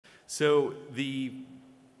So the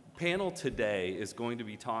panel today is going to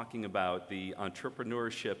be talking about the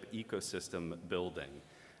entrepreneurship ecosystem building,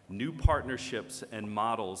 new partnerships and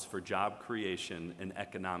models for job creation and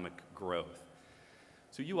economic growth.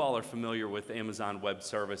 So you all are familiar with Amazon Web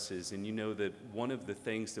Services, and you know that one of the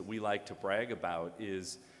things that we like to brag about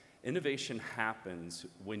is innovation happens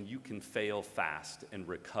when you can fail fast and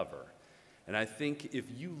recover. And I think if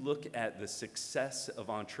you look at the success of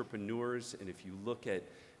entrepreneurs, and if you look at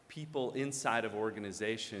people inside of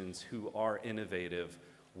organizations who are innovative,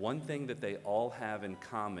 one thing that they all have in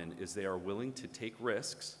common is they are willing to take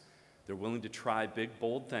risks, they're willing to try big,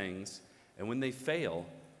 bold things, and when they fail,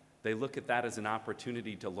 they look at that as an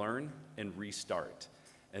opportunity to learn and restart.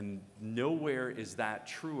 And nowhere is that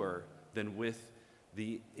truer than with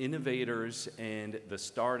the innovators and the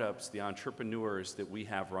startups, the entrepreneurs that we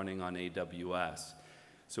have running on AWS.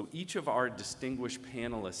 So each of our distinguished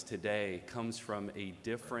panelists today comes from a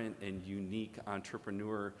different and unique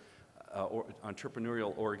entrepreneurial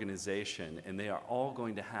organization, and they are all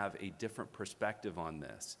going to have a different perspective on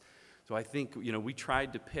this. So I think, we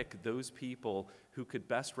tried to pick those people who could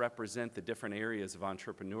best represent the different areas of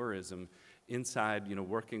entrepreneurism inside,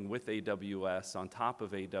 working with AWS, on top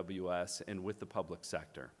of AWS, and with the public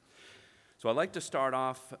sector. So I'd like to start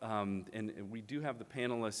off, and we do have the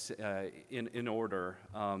panelists in order.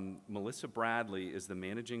 Melissa Bradley is the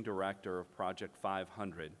Managing Director of Project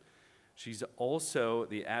 500. She's also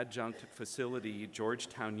the Adjunct Facility,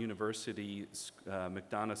 Georgetown University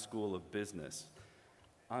McDonough School of Business.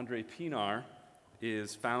 Andre Pinar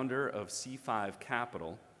is founder of C5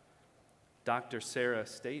 Capital. Dr. Sarah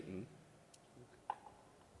Staten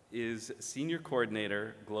is Senior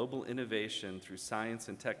Coordinator, Global Innovation through Science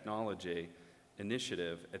and Technology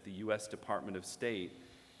Initiative at the U.S. Department of State,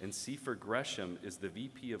 and Seifer Gresham is the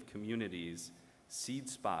VP of Communities, Seed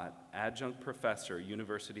Spot, Adjunct Professor,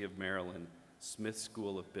 University of Maryland, Smith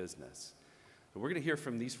School of Business. So we're going to hear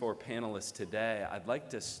from these four panelists today. I'd like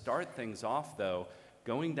to start things off, though,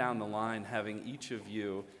 going down the line, having each of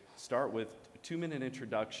you start with a 2-minute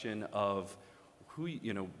introduction of who,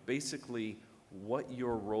 basically what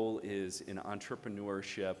your role is in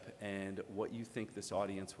entrepreneurship and what you think this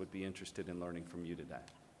audience would be interested in learning from you today.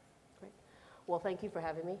 Great. Well, thank you for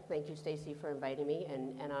having me. Thank you, Stacy, for inviting me,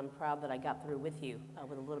 and I'm proud that I got through with you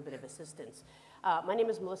with a little bit of assistance. My name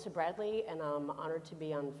is Melissa Bradley, and I'm honored to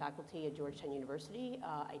be on faculty at Georgetown University.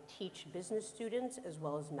 I teach business students as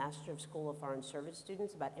well as Master of School of Foreign Service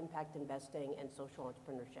students about impact investing and social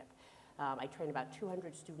entrepreneurship. I train about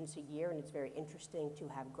 200 students a year, and it's very interesting to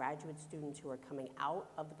have graduate students who are coming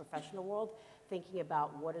out of the professional world thinking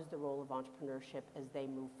about what is the role of entrepreneurship as they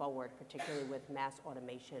move forward, particularly with mass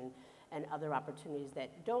automation and other opportunities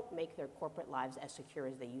that don't make their corporate lives as secure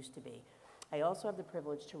as they used to be. I also have the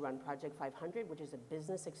privilege to run Project 500, which is a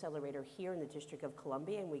business accelerator here in the District of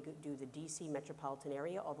Columbia, and we do the DC metropolitan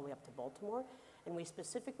area all the way up to Baltimore. And we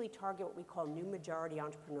specifically target what we call new majority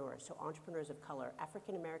entrepreneurs, so entrepreneurs of color,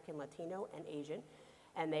 African American, Latino, and Asian.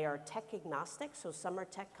 And they are tech agnostic, so some are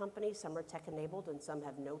tech companies, some are tech enabled, and some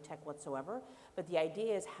have no tech whatsoever. But the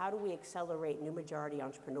idea is, how do we accelerate new majority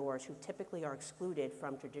entrepreneurs who typically are excluded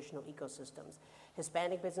from traditional ecosystems?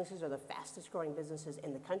 Hispanic businesses are the fastest growing businesses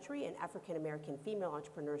in the country, and African American female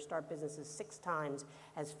entrepreneurs start businesses 6 times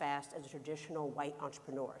as fast as a traditional white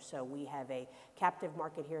entrepreneur. So we have a captive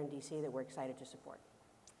market here in DC that we're excited to support.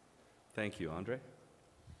 Thank you. Andre?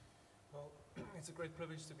 Well, it's a great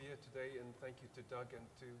privilege to be here today, and thank you to Doug and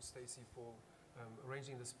to Stacy for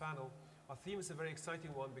arranging this panel. Our theme is a very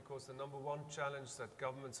exciting one because the #1 challenge that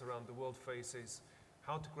governments around the world face is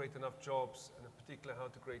how to create enough jobs, and in particular how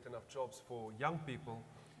to create enough jobs for young people,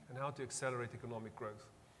 and how to accelerate economic growth.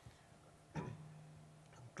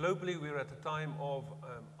 Globally, we're at a time of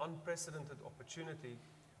unprecedented opportunity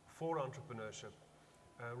for entrepreneurship,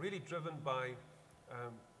 really driven by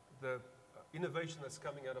the innovation that's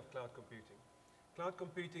coming out of cloud computing. Cloud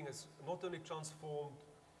computing has not only transformed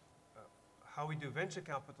how we do venture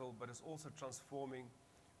capital, but it's also transforming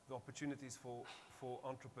the opportunities for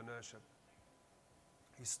entrepreneurship.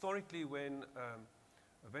 Historically, when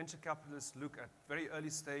venture capitalists look at very early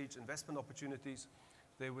stage investment opportunities,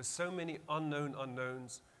 there were so many unknown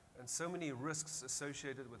unknowns and so many risks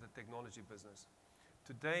associated with the technology business.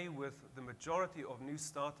 Today, with the majority of new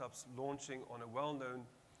startups launching on a well-known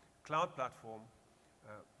cloud platform,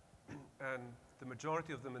 and the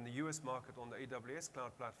majority of them in the US market on the AWS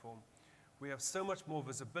cloud platform, we have so much more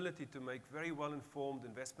visibility to make very well-informed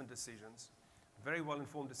investment decisions, very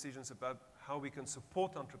well-informed decisions about how we can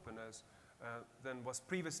support entrepreneurs than was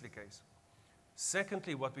previously the case.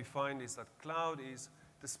 Secondly, what we find is that cloud is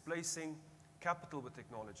displacing capital with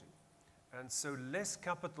technology. And so less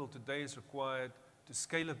capital today is required to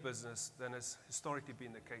scale a business than has historically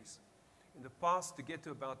been the case. In the past, to get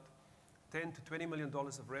to about $10 to $20 million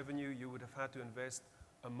of revenue, you would have had to invest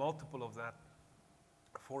a multiple of that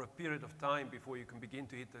for a period of time before you can begin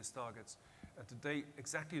to hit those targets. And today,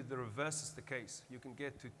 exactly the reverse is the case. You can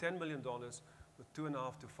get to $10 million with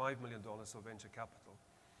 $2.5 to $5 million of venture capital.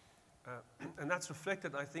 And that's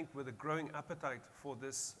reflected, I think, with a growing appetite for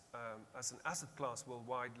this as an asset class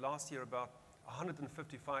worldwide. Last year, about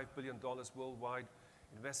 $155 billion worldwide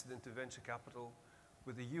invested into venture capital,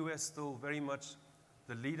 with the US still very much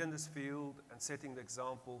the lead in this field and setting the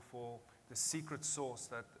example for the secret sauce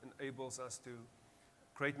that enables us to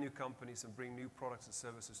create new companies and bring new products and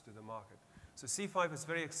services to the market. So C5 is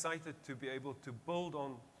very excited to be able to build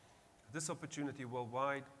on this opportunity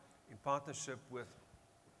worldwide in partnership with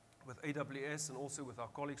AWS and also with our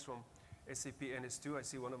colleagues from SAP NS2. I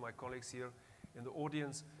see one of my colleagues here in the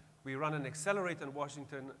audience. We run an accelerator in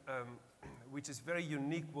Washington, which is very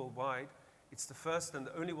unique worldwide. It's the first and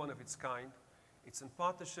the only one of its kind. It's in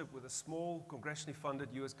partnership with a small congressionally funded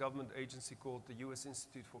US government agency called the US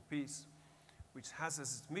Institute for Peace, which has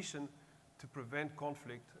as its mission to prevent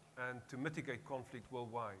conflict and to mitigate conflict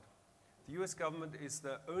worldwide. The US government is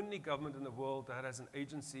the only government in the world that has an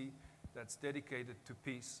agency that's dedicated to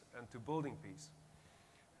peace and to building peace.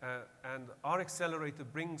 And our accelerator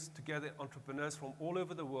brings together entrepreneurs from all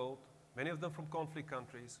over the world, many of them from conflict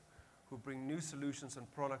countries, who bring new solutions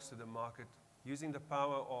and products to the market using the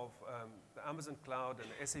power of the Amazon Cloud and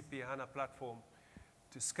the SAP HANA platform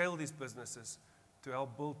to scale these businesses to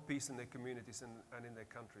help build peace in their communities and in their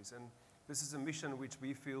countries. And this is a mission which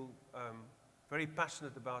we feel very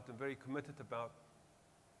passionate about and very committed about.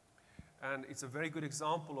 And it's a very good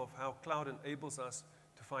example of how cloud enables us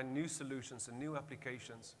to find new solutions and new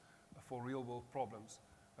applications for real-world problems.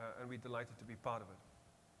 And we're delighted to be part of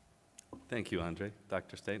it. Thank you, Andre.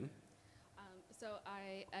 Dr. Staten? So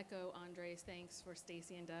I echo Andre's thanks for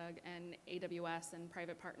Stacy and Doug and AWS and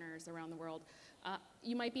private partners around the world.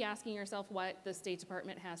 You might be asking yourself what the State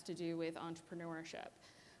Department has to do with entrepreneurship.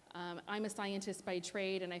 I'm a scientist by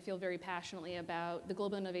trade, and I feel very passionately about the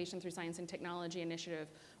Global Innovation Through Science and Technology Initiative,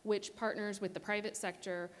 which partners with the private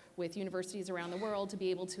sector, with universities around the world to be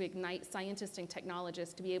able to ignite scientists and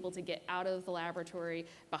technologists to be able to get out of the laboratory,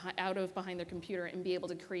 behind their computer, and be able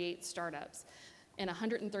to create startups in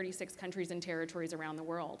 136 countries and territories around the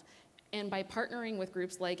world. And by partnering with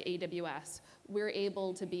groups like AWS, we're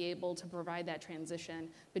able to provide that transition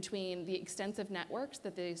between the extensive networks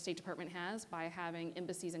that the State Department has by having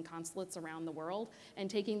embassies and consulates around the world, and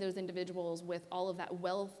taking those individuals with all of that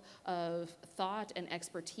wealth of thought and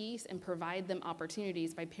expertise and provide them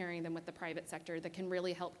opportunities by pairing them with the private sector that can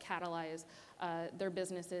really help catalyze their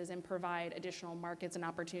businesses and provide additional markets and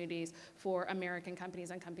opportunities for American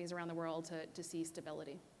companies and companies around the world to see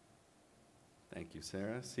stability. Thank you,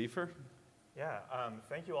 Sarah. Seifer? Yeah,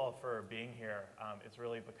 thank you all for being here. It's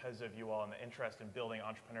really because of you all and the interest in building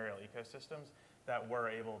entrepreneurial ecosystems that we're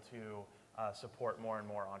able to support more and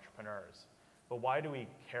more entrepreneurs. But why do we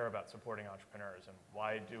care about supporting entrepreneurs, and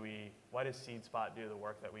why does SeedSpot do the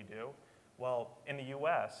work that we do? Well, in the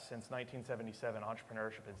US, since 1977,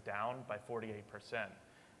 entrepreneurship is down by 48%.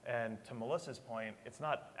 And to Melissa's point, it's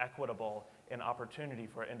not equitable in opportunity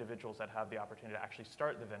for individuals that have the opportunity to actually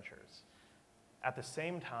start the ventures. At the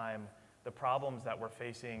same time, the problems that we're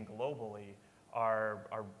facing globally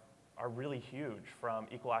are really huge, from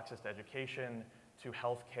equal access to education, to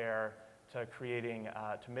healthcare,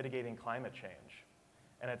 to mitigating climate change.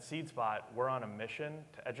 And at SeedSpot, we're on a mission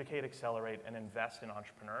to educate, accelerate, and invest in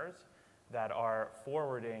entrepreneurs that are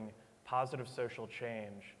forwarding positive social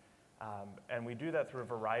change. And we do that through a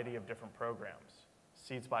variety of different programs.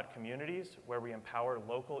 SeedSpot Communities, where we empower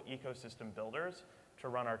local ecosystem builders to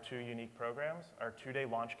run our two unique programs, our 2-day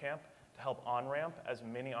launch camp to help on-ramp as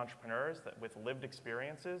many entrepreneurs with lived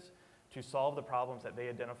experiences to solve the problems that they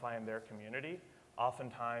identify in their community,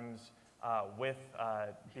 oftentimes with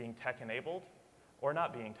being tech-enabled or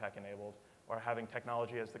not being tech-enabled, or having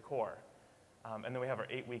technology as the core. And then we have our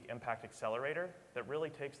 8-week Impact Accelerator that really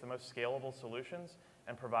takes the most scalable solutions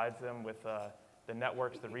and provides them with the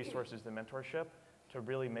networks, the resources, the mentorship to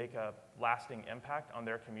really make a lasting impact on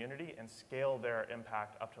their community and scale their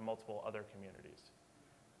impact up to multiple other communities.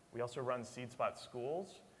 We also run SeedSpot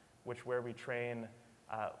Schools, where we train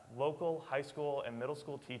local high school and middle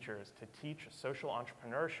school teachers to teach social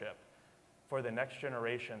entrepreneurship for the next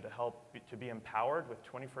generation, to help to be empowered with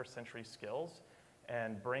 21st century skills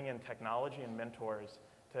and bring in technology and mentors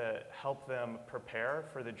to help them prepare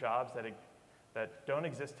for the jobs that don't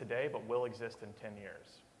exist today but will exist in 10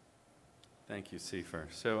 years. Thank you, Seifer.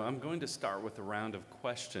 So I'm going to start with a round of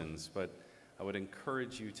questions, but I would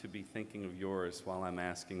encourage you to be thinking of yours while I'm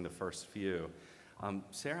asking the first few.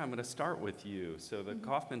 Sarah, I'm going to start with you. So the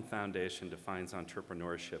Kauffman Foundation defines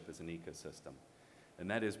entrepreneurship as an ecosystem,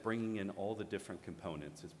 and that is bringing in all the different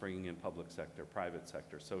components. It's bringing in public sector, private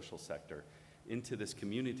sector, social sector into this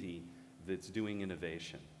community that's doing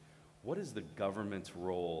innovation. What is the government's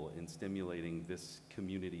role in stimulating this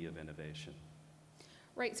community of innovation?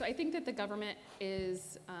 Right, so I think that the government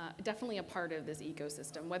is definitely a part of this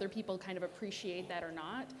ecosystem, whether people kind of appreciate that or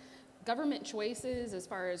not. Government choices as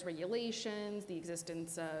far as regulations, the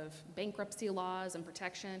existence of bankruptcy laws and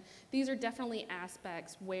protection, these are definitely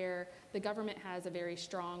aspects where the government has a very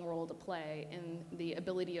strong role to play in the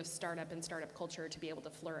ability of startup and startup culture to be able to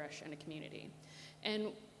flourish in a community.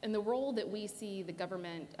 And the role that we see the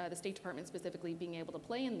government, the State Department specifically, being able to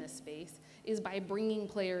play in this space is by bringing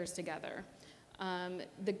players together.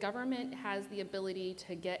 The government has the ability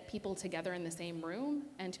to get people together in the same room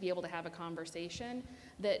and to be able to have a conversation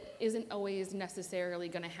that isn't always necessarily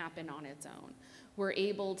going to happen on its own. We're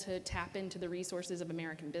able to tap into the resources of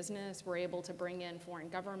American business, we're able to bring in foreign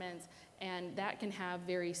governments, and that can have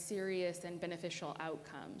very serious and beneficial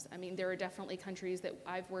outcomes. I mean, there are definitely countries that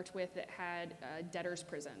I've worked with that had debtors'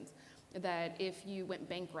 prisons, that if you went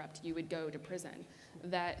bankrupt, you would go to prison.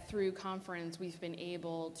 That through conference, we've been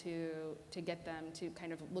able to get them to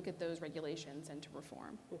kind of look at those regulations and to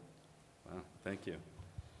reform. Wow, thank you.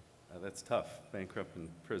 That's tough, bankrupt in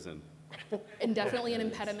prison. And definitely an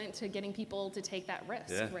impediment to getting people to take that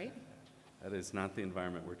risk, right? That is not the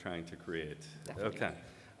environment we're trying to create. Definitely. Okay.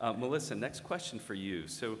 Melissa, next question for you.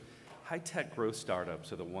 So high-tech growth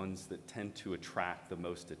startups are the ones that tend to attract the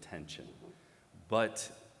most attention, but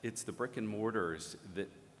it's the brick and mortars that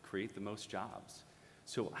create the most jobs.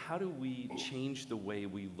 So how do we change the way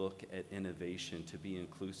we look at innovation to be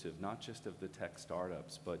inclusive, not just of the tech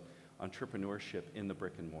startups, but entrepreneurship in the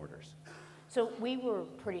brick and mortars? So we were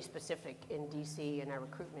pretty specific in DC in our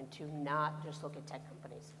recruitment to not just look at tech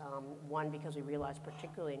companies. One, because we realized,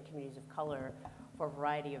 particularly in communities of color, for a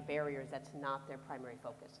variety of barriers, that's not their primary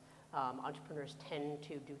focus. Entrepreneurs tend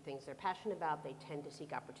to do things they're passionate about. They tend to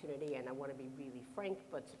seek opportunity, and I want to be really frank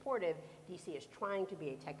but supportive. DC is trying to be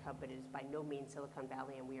a tech hub, but it is by no means Silicon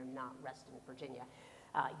Valley, and we are not resting Virginia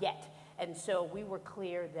yet. And so we were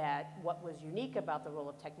clear that what was unique about the role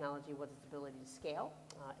of technology was its ability to scale,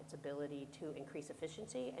 its ability to increase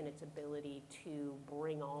efficiency, and its ability to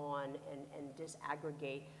bring on and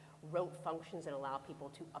disaggregate rote functions and allow people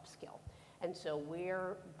to upskill. And so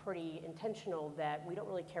we're pretty intentional that we don't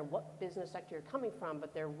really care what business sector you're coming from,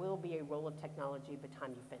 but there will be a role of technology by the time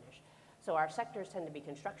you finish. So our sectors tend to be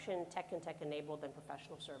construction, tech and tech-enabled, and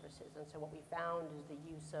professional services. And so what we found is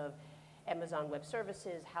the use of Amazon Web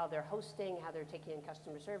Services, how they're hosting, how they're taking in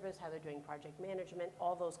customer service, how they're doing project management,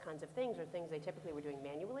 all those kinds of things are things they typically were doing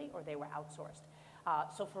manually or they were outsourced.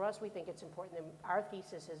 So for us, we think it's important that our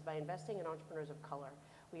thesis is by investing in entrepreneurs of color,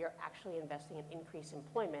 we are actually investing in increased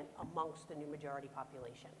employment amongst the new majority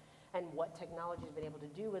population. And what technology has been able to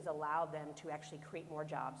do is allow them to actually create more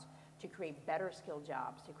jobs, to create better skilled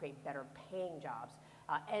jobs, to create better paying jobs,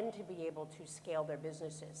 and to be able to scale their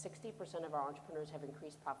businesses. 60% of our entrepreneurs have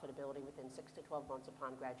increased profitability within 6 to 12 months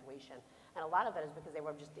upon graduation. And a lot of that is because they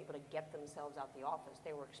were just able to get themselves out the office.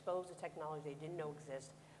 They were exposed to technology they didn't know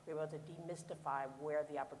exist. We were able to demystify where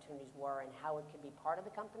the opportunities were and how it could be part of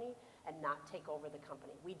the company and not take over the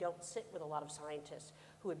company. We don't sit with a lot of scientists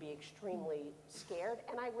who would be extremely scared,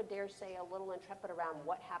 and I would dare say a little intrepid around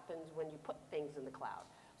what happens when you put things in the cloud.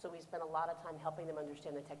 So we spend a lot of time helping them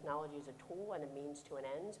understand the technology is a tool and a means to an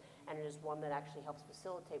end, and it is one that actually helps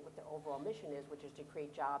facilitate what their overall mission is, which is to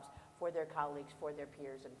create jobs for their colleagues, for their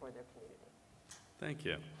peers, and for their community. Thank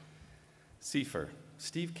you. Seifer,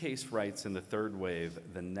 Steve Case writes in The Third Wave,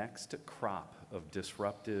 the next crop of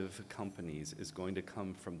disruptive companies is going to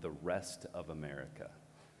come from the rest of America.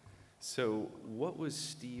 So what was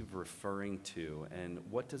Steve referring to, and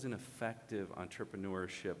what does an effective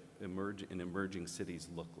entrepreneurship in emerging cities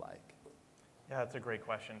look like? Yeah, that's a great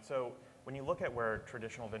question. So when you look at where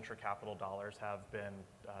traditional venture capital dollars have been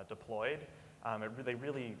deployed,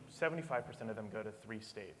 75% of them go to 3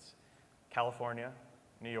 states: California,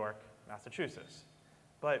 New York, Massachusetts.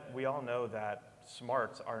 But we all know that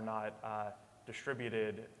smarts are not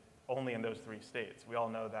distributed only in those 3 states. We all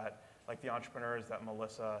know that, like the entrepreneurs that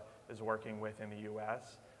Melissa is working with in the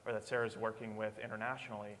US, or that Sarah's working with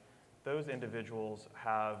internationally, those individuals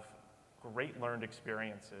have great learned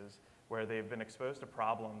experiences where they've been exposed to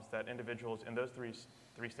problems that individuals in those three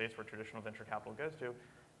states where traditional venture capital goes to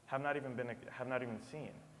have not even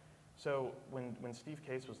seen. So when Steve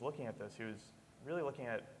Case was looking at this, he was really looking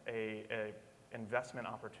at a investment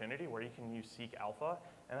opportunity where you can use Seek Alpha,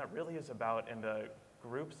 and that really is about in the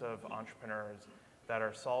groups of entrepreneurs that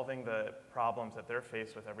are solving the problems that they're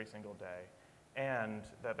faced with every single day, and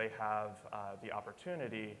that they have the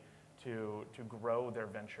opportunity to grow their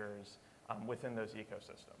ventures within those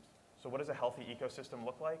ecosystems. So what does a healthy ecosystem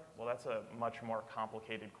look like? Well, that's a much more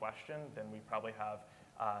complicated question than we probably have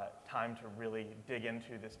time to really dig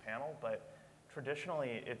into this panel, but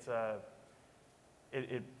traditionally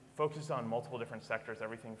it focuses on multiple different sectors,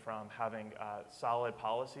 everything from having solid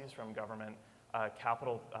policies from government,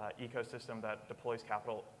 capital ecosystem that deploys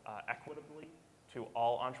capital equitably to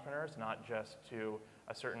all entrepreneurs, not just to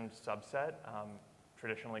a certain subset,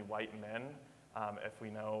 traditionally white men, if we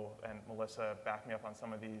know, and Melissa backed me up on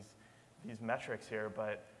some of these metrics here,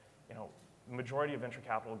 but the majority of venture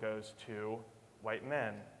capital goes to white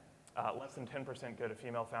men. Less than 10% go to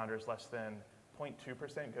female founders, less than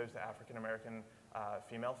 0.2% goes to African American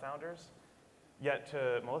female founders. Yet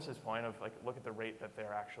to Melissa's point of look at the rate that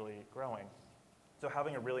they're actually growing. So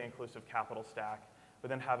having a really inclusive capital stack, but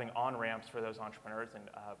then having on-ramps for those entrepreneurs and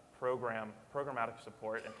programmatic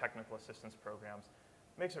support and technical assistance programs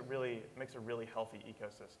makes a really healthy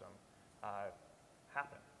ecosystem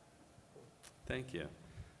happen. Thank you.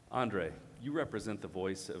 Andre, you represent the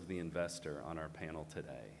voice of the investor on our panel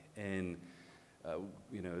today. And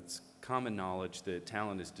it's common knowledge that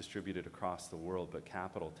talent is distributed across the world, but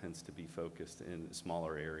capital tends to be focused in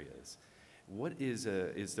smaller areas.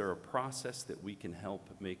 Is there a process that we can help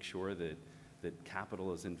make sure that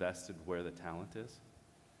capital is invested where the talent is?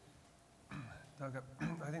 Doug,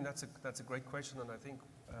 I think that's a great question, and I think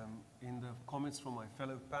in the comments from my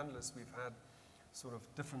fellow panelists, we've had sort of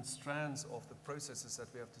different strands of the processes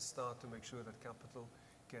that we have to start to make sure that capital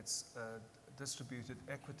gets distributed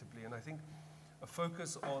equitably. And I think a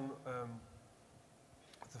focus on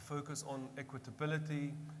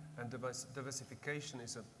equitability and diversification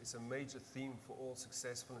is a major theme for all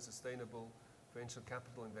successful and sustainable venture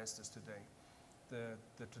capital investors today.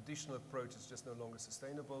 The traditional approach is just no longer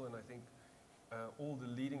sustainable, and I think all the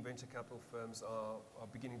leading venture capital firms are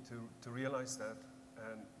beginning to realize that.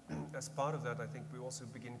 And as part of that, I think we're also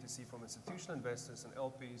beginning to see from institutional investors and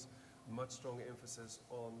LPs a much stronger emphasis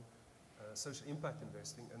on social impact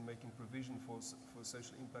investing and making provision for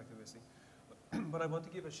social impact investing. But I want to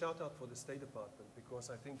give a shout out for the State Department, because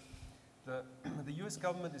I think the US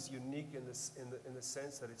government is unique in the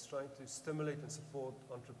sense that it's trying to stimulate and support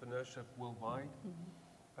entrepreneurship worldwide.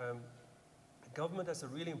 The government has a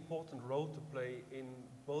really important role to play in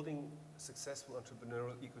building successful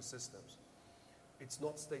entrepreneurial ecosystems. It's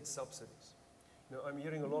not state subsidies. I'm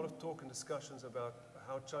hearing a lot of talk and discussions about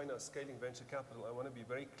how China is scaling venture capital. I want to be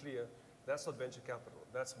very clear, that's not venture capital.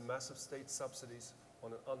 That's massive state subsidies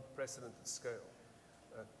on an unprecedented scale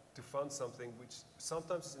to fund something which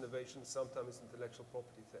sometimes is innovation, sometimes is intellectual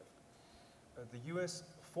property theft. The US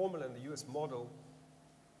formula and the US model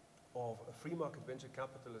of a free market venture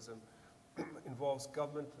capitalism involves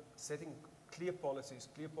government setting clear policies,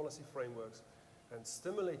 clear policy frameworks, and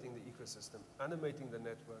stimulating the ecosystem, animating the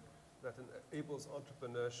network that enables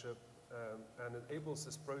entrepreneurship and enables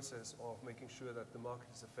this process of making sure that the market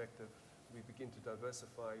is effective. We begin to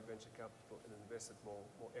diversify venture capital and invest it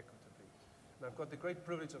more equitably. And I've got the great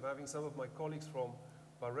privilege of having some of my colleagues from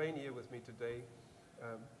Bahrain here with me today.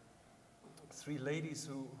 Three ladies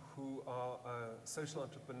who are social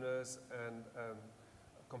entrepreneurs and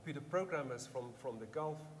computer programmers from the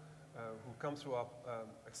Gulf, who come through our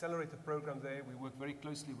accelerator program there. We work very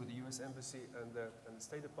closely with the US Embassy and the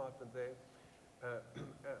State Department there.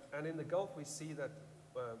 And in the Gulf, we see that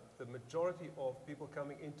the majority of people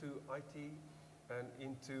coming into IT and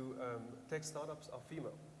into tech startups are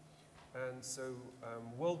female. And so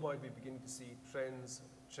worldwide, we're beginning to see trends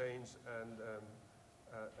change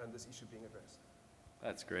and this issue being addressed.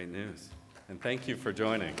 That's great news. And thank you for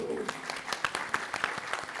joining.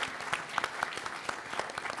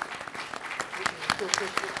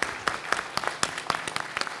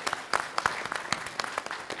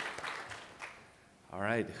 All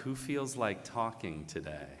right, who feels like talking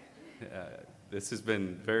today? This has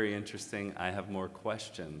been very interesting. I have more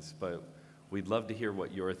questions, but we'd love to hear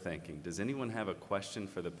what you're thinking. Does anyone have a question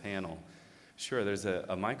for the panel? Sure, there's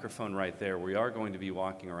a microphone right there. We are going to be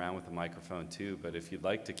walking around with a microphone too, but if you'd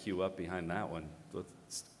like to queue up behind that one,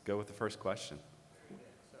 let's go with the first question.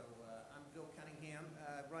 So I'm Bill Cunningham,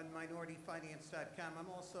 run minorityfinance.com. I'm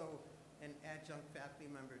also an adjunct faculty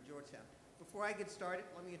member at Georgetown. Before I get started,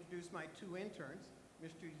 let me introduce my two interns,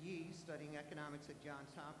 Mr. Yi, studying economics at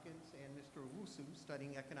Johns Hopkins, and Mr. Wusu,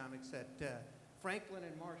 studying economics at Franklin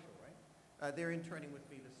and Marshall, right? They're interning with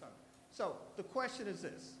me this summer. So the question is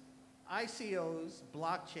this. ICOs,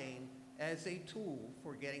 blockchain, as a tool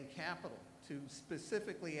for getting capital to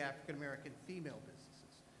specifically African American female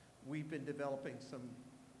businesses. We've been developing some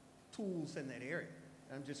tools in that area.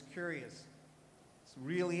 I'm just curious. It's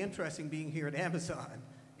really interesting being here at Amazon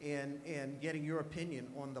and getting your opinion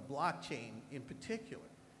on the blockchain in particular,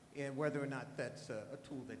 and whether or not that's a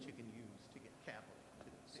tool that you can use to get capital to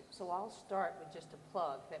this. So I'll start with just a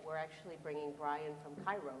plug that we're actually bringing Brian from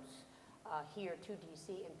Kairos here to DC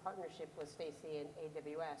in partnership with Stacy and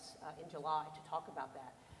AWS in July to talk about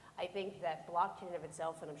that. I think that blockchain in of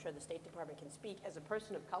itself, and I'm sure the State Department can speak, as a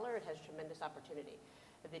person of color, it has tremendous opportunity.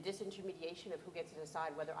 The disintermediation of who gets to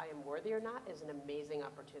decide whether I am worthy or not is an amazing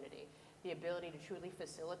opportunity. The ability to truly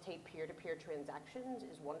facilitate peer-to-peer transactions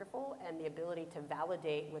is wonderful, and the ability to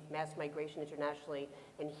validate with mass migration internationally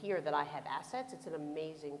and here that I have assets, it's an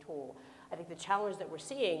amazing tool. I think the challenge that we're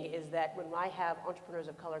seeing is that when I have entrepreneurs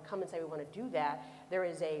of color come and say we want to do that, there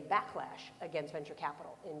is a backlash against venture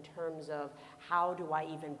capital in terms of how do I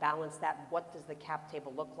even balance that? What does the cap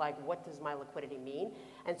table look like? What does my liquidity mean?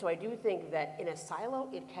 And so I do think that in a silo,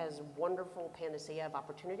 it has wonderful panacea of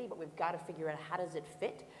opportunity, but we've got to figure out how does it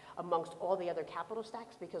fit amongst all the other capital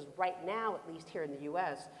stacks, because right now, at least here in the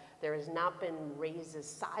US, there has not been raises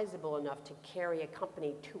sizable enough to carry a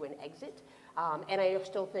company to an exit. And I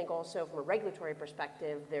still think also from a regulatory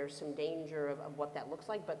perspective, there's some danger of what that looks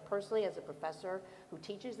like. But personally, as a professor who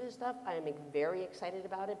teaches this stuff, I am very excited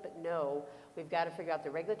about it. But no, we've got to figure out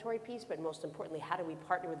the regulatory piece, but most importantly, how do we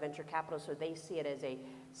partner with venture capital so they see it as a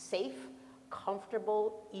safe,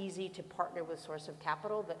 comfortable, easy to partner with source of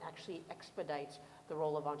capital that actually expedites the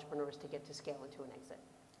role of entrepreneurs to get to scale into an exit.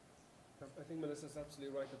 I think Melissa's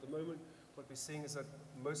absolutely right. At the moment, what we're seeing is that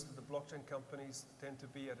most of the blockchain companies tend to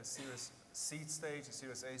be at a Series seed stage, a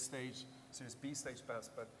Series A stage, Series B stage perhaps,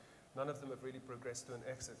 but none of them have really progressed to an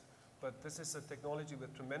exit. But this is a technology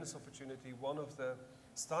with tremendous opportunity. One of the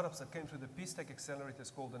startups that came through the Peace Tech Accelerator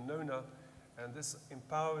is called Anona, and this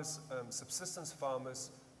empowers subsistence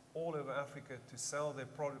farmers all over Africa to sell their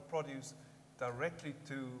produce directly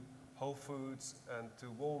to Whole Foods and to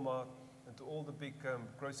Walmart and to all the big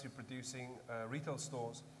grocery producing retail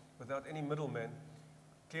stores without any middlemen,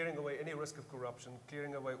 clearing away any risk of corruption,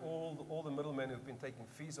 clearing away all the middlemen who've been taking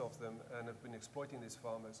fees off them and have been exploiting these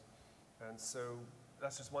farmers. And so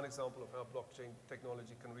that's just one example of how blockchain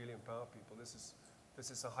technology can really empower people. This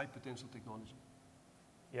is a high potential technology.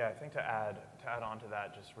 Yeah, I think to add on to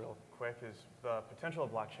that just real quick is the potential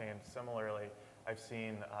of blockchain. Similarly, I've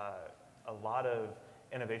seen a lot of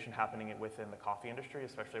innovation happening within the coffee industry,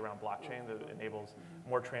 especially around blockchain, that enables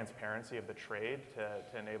more transparency of the trade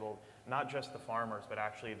to enable not just the farmers, but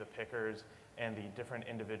actually the pickers and the different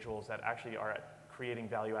individuals that actually are creating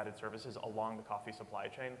value-added services along the coffee supply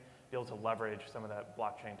chain, be able to leverage some of that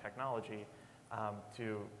blockchain technology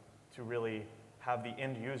to really have the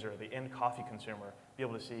end user, the end coffee consumer, be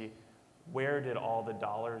able to see where did all the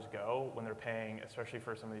dollars go when they're paying, especially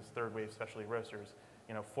for some of these third wave specialty roasters,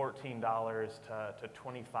 you know, $14 to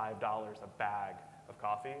 $25 a bag of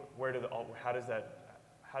coffee.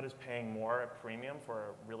 How does paying more at premium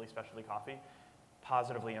for really specialty coffee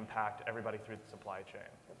positively impact everybody through the supply chain?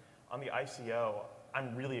 On the ICO,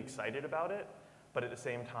 I'm really excited about it, but at the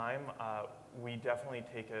same time, we definitely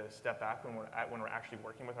take a step back when we're actually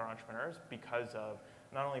working with our entrepreneurs because of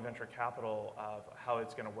not only venture capital, of how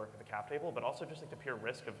it's going to work with the cap table, but also just like the pure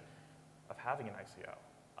risk of having an ICO.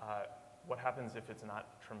 What happens if it's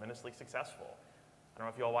not tremendously successful? I don't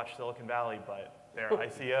know if you all watched Silicon Valley, but their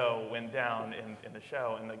ICO went down in the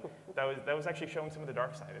show, and that was actually showing some of the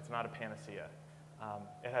dark side. It's not a panacea.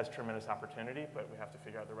 It has tremendous opportunity, but we have to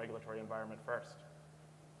figure out the regulatory environment first.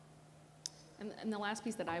 And the last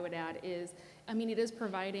piece that I would add is, I mean, it is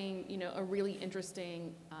providing, you know, a really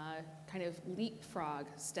interesting kind of leapfrog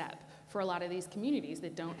step for a lot of these communities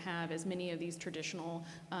that don't have as many of these traditional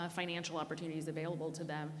financial opportunities available to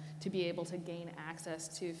them to be able to gain access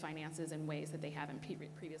to finances in ways that they haven't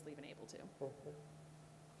previously been able to.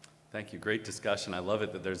 Thank you. Great discussion. I love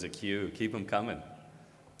it that there's a queue. Keep them coming.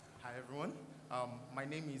 Hi, everyone. My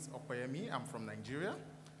name is Okoyemi. I'm from Nigeria.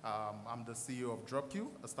 I'm the CEO of DropQ,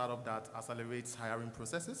 a startup that accelerates hiring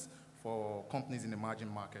processes for companies in emerging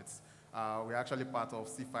markets. We're actually part of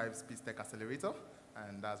C5's Peace Tech Accelerator,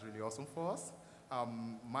 and that's really awesome for us.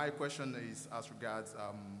 My question is as regards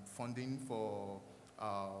funding for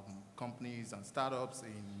companies and startups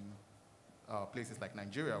in places like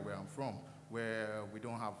Nigeria, where I'm from, where we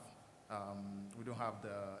don't have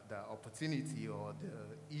the opportunity or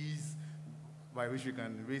the ease by which we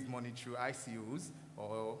can raise money through ICOs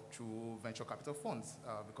or through venture capital funds,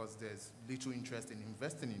 because there's little interest in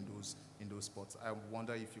investing in those spots. I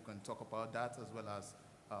wonder if you can talk about that, as well as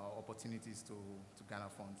opportunities to garner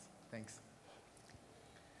funds. Thanks.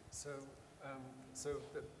 So,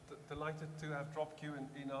 delighted to have DropQ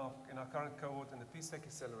in our current cohort in the Peace Tech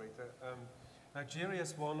Accelerator. Nigeria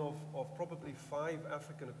is one of probably 5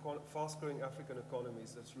 fast-growing African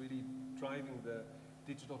economies that's really driving the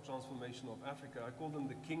digital transformation of Africa. I call them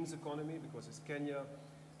the King's economy because it's Kenya,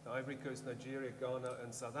 the Ivory Coast, Nigeria, Ghana,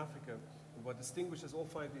 and South Africa. And what distinguishes all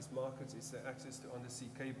 5 of these markets is their access to undersea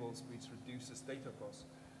cables, which reduces data costs.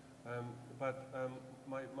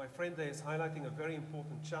 My friend there is highlighting a very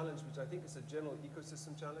important challenge, which I think is a general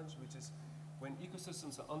ecosystem challenge, which is when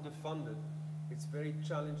ecosystems are underfunded, it's very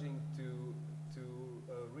challenging to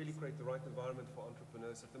really create the right environment for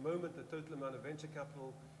entrepreneurs. At the moment, the total amount of venture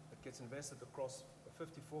capital that gets invested across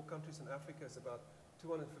 54 countries in Africa is about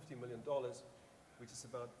 $250 million, which is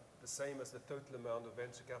about the same as the total amount of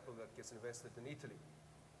venture capital that gets invested in Italy.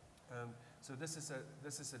 So this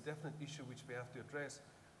is a definite issue which we have to address.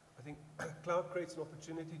 I think cloud creates an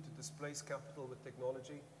opportunity to displace capital with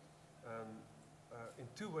technology in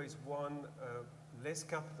 2 ways. One, less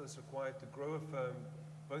capital is required to grow a firm,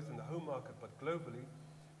 both in the home market but globally.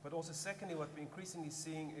 But also secondly, what we're increasingly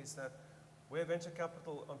seeing is that where venture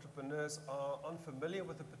capital entrepreneurs are unfamiliar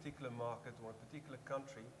with a particular market or a particular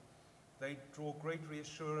country, they draw great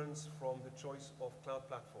reassurance from the choice of cloud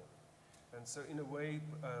platform. And so in a way,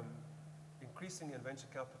 increasingly in venture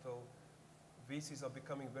capital, VCs are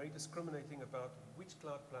becoming very discriminating about which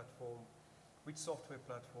cloud platform, which software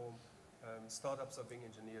platform startups are being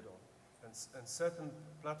engineered on. And certain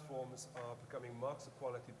platforms are becoming marks of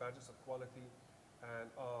quality, badges of quality,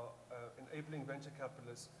 and are enabling venture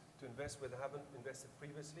capitalists to invest where they haven't invested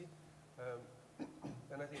previously.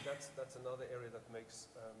 And I think that's another area that makes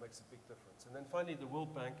a big difference. And then finally, the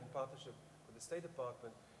World Bank, in partnership with the State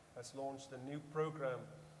Department, has launched a new program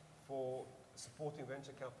for supporting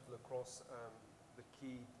venture capital across the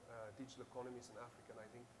key digital economies in Africa. And I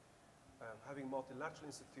think having multilateral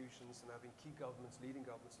institutions and having key governments, leading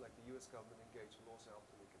governments like the US government engaged will also help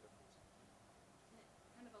to make a difference.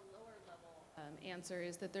 Kind of a lower level answer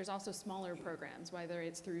is that there's also smaller programs, whether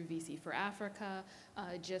it's through VC for Africa,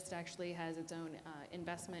 GIST actually has its own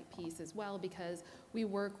investment piece as well, because we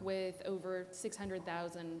work with over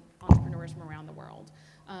 600,000 entrepreneurs from around the world.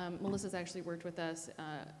 Melissa's actually worked with us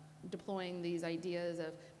deploying these ideas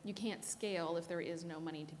of you can't scale if there is no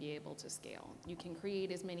money to be able to scale. You can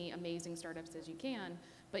create as many amazing startups as you can,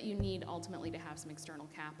 but you need ultimately to have some external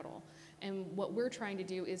capital. And what we're trying to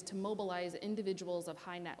do is to mobilize individuals of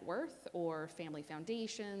high net worth or family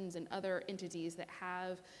foundations and other entities that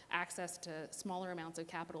have access to smaller amounts of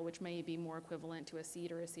capital, which may be more equivalent to a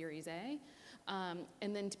seed or a Series A,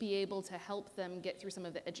 and then to be able to help them get through some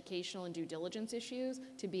of the educational and due diligence issues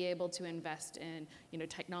to be able to invest in,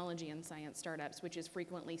 technology and science startups, which is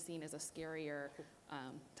frequently seen as a scarier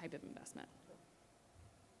type of investment.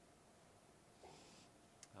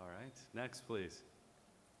 All right, next, please.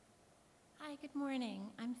 Hi, good morning.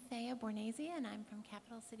 I'm Thea Bornese, and I'm from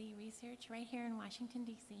Capital City Research right here in Washington,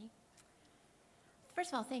 D.C. First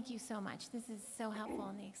of all, thank you so much. This is so helpful,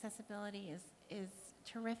 and the accessibility is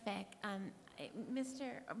terrific.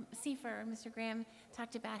 Mr. Seifer, Mr. Graham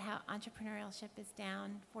talked about how entrepreneurship is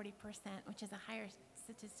down 40%, which is a higher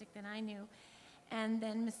statistic than I knew. And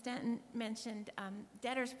then Ms. Denton mentioned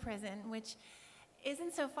debtor's prison, which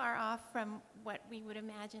isn't so far off from what we would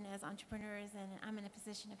imagine as entrepreneurs, and I'm in a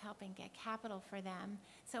position of helping get capital for them.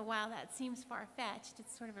 So while that seems far-fetched,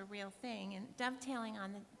 it's sort of a real thing. And dovetailing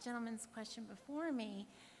on the gentleman's question before me,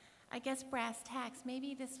 I guess brass tacks,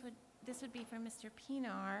 maybe this would be for Mr.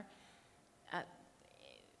 Pinar.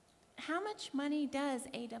 How much money does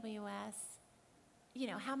AWS,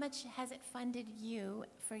 how much has it funded you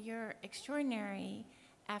for your extraordinary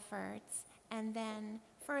efforts? And then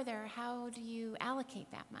further, how do you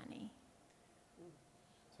allocate that money?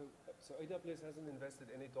 So AWS hasn't invested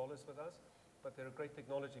any dollars with us, but they're a great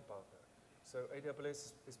technology partner. So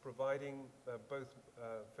AWS is providing both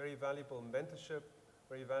very valuable mentorship,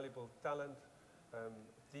 very valuable talent,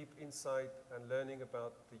 deep insight and learning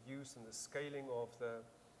about the use and the scaling of the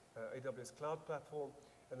AWS cloud platform.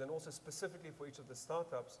 And then also specifically for each of the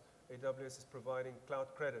startups, AWS is providing cloud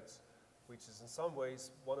credits, which is in some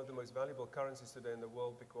ways one of the most valuable currencies today in the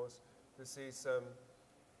world, because this is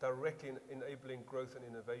directly enabling growth and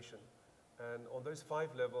innovation. And on those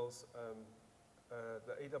 5 levels,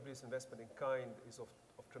 the AWS investment in kind is of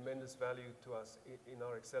tremendous value to us in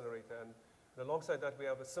our accelerator. And alongside that, we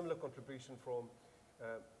have a similar contribution from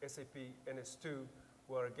SAP NS2,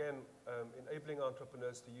 who are again enabling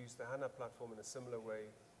entrepreneurs to use the HANA platform in a similar way,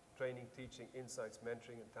 training, teaching, insights,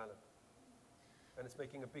 mentoring, and talent. and it's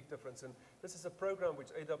making a big difference. And this is a program which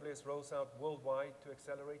AWS rolls out worldwide to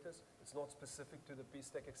accelerators. It's not specific to the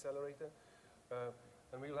P-Stack accelerator.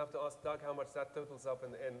 And we'll have to ask Doug how much that totals up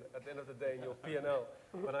at the end of the day in your P&L.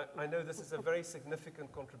 But I know this is a very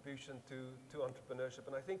significant contribution to entrepreneurship.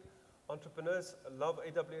 And I think entrepreneurs love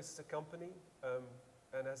AWS as a company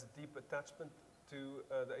and has a deep attachment to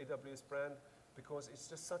the AWS brand because it's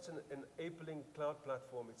just such an enabling cloud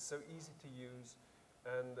platform. It's so easy to use.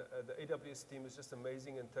 And the AWS team is just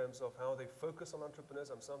amazing in terms of how they focus on entrepreneurs.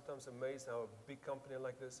 I'm sometimes amazed how a big company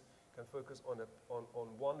like this can focus on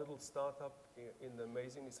one little startup in the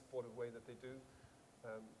amazingly supportive way that they do.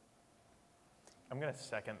 I'm going to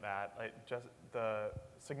second that. Just the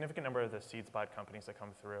significant number of the seed spot companies that come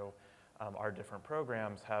through our different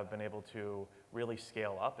programs have been able to really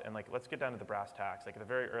scale up. And let's get down to the brass tacks. At the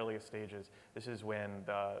very earliest stages, this is when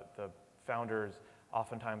the founders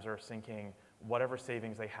oftentimes are sinking whatever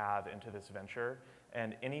savings they have into this venture,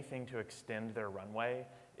 and anything to extend their runway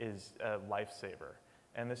is a lifesaver.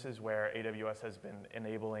 And this is where AWS has been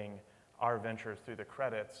enabling our ventures through the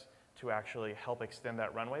credits to actually help extend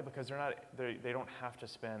that runway, because they don't have to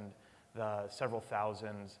spend the several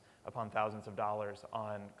thousands upon thousands of dollars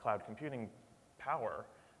on cloud computing power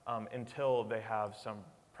until they have some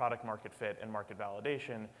product market fit and market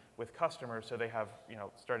validation with customers, so they have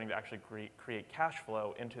starting to actually create cash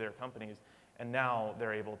flow into their companies. And now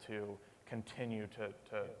they're able to continue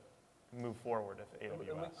to move forward with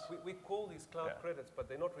AWS. And we call these cloud credits, but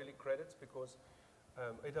they're not really credits because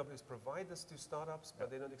AWS provide this to startups,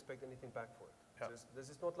 but they don't expect anything back for it. Yeah. This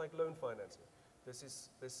is not like loan financing. This is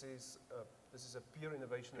a pure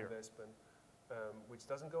innovation investment, which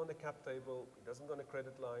doesn't go on the cap table. It doesn't go on a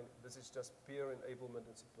credit line. This is just pure enablement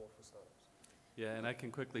and support for startups. Yeah, and I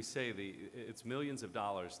can quickly say it's millions of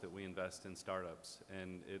dollars that we invest in startups,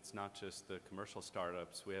 and it's not just the commercial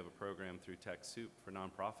startups. We have a program through TechSoup for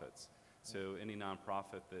nonprofits. So any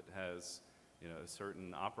nonprofit that has a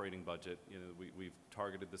certain operating budget, we've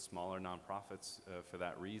targeted the smaller nonprofits for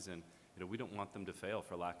that reason. We don't want them to fail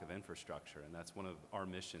for lack of infrastructure, and that's one of our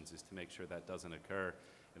missions, is to make sure that doesn't occur.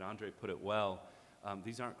 And Andre put it well.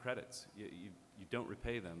 These aren't credits. You don't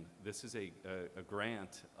repay them. This is a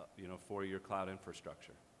grant, for your cloud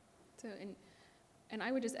infrastructure. So, and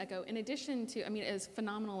I would just echo, in addition to, as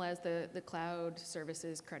phenomenal as the cloud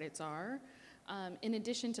services credits are, in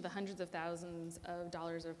addition to the hundreds of thousands of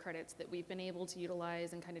dollars of credits that we've been able to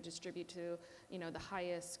utilize and kind of distribute to, the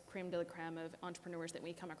highest creme de la creme of entrepreneurs that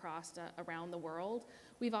we come across around the world,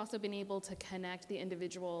 we've also been able to connect the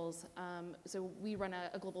individuals. So we run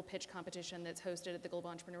a global pitch competition that's hosted at the Global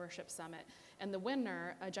Entrepreneurship Summit. And the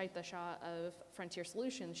winner, Ajaita Shah of Frontier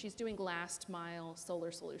Solutions, she's doing last mile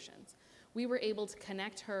solar solutions. We were able to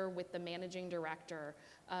connect her with the managing director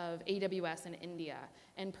of AWS in India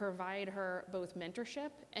and provide her both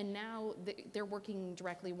mentorship, and now they're working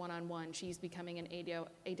directly one-on-one. She's becoming an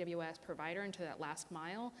AWS provider into that last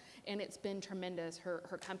mile, and it's been tremendous. Her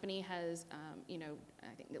company has,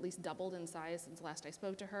 I think at least doubled in size since last I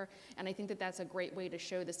spoke to her, and I think that that's a great way to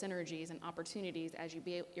show the synergies and opportunities as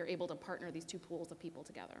you're able to partner these two pools of people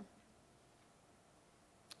together.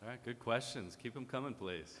 All right, good questions. Keep them coming,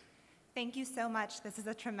 please. Thank you so much. This is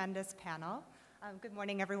a tremendous panel. Good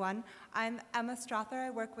morning, everyone. I'm Emma Strother. I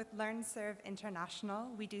work with LearnServe International.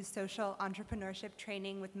 We do social entrepreneurship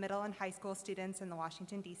training with middle and high school students in the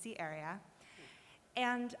Washington, D.C. area.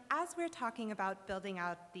 And as we're talking about building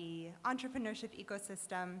out the entrepreneurship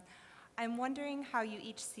ecosystem, I'm wondering how you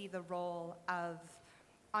each see the role of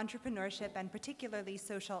entrepreneurship and particularly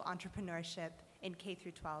social entrepreneurship in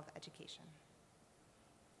K-12 education.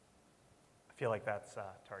 I feel like that's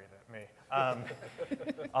targeted at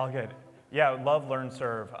me. All good. Yeah, love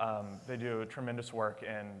LearnServe. They do tremendous work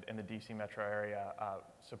in the DC metro area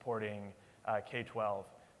supporting K-12.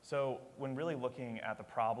 So when really looking at the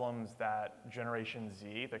problems that Generation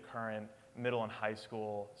Z, the current middle and high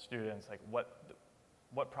school students,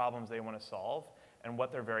 what problems they want to solve and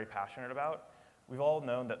what they're very passionate about, we've all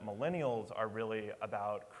known that millennials are really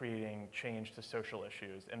about creating change to social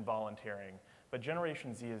issues and volunteering. But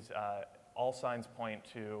Generation Z is all signs point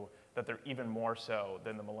to that they're even more so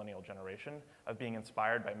than the millennial generation of being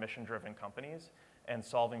inspired by mission-driven companies and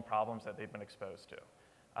solving problems that they've been exposed to.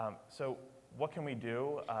 So what can we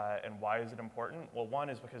do and why is it important? Well, one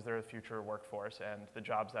is because they're the future workforce, and the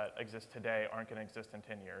jobs that exist today aren't going to exist in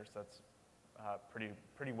 10 years. That's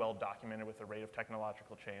pretty well documented with the rate of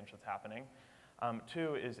technological change that's happening.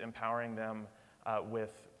 Two is empowering them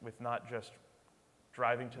with not just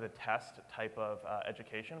driving to the test type of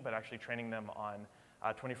education, but actually training them on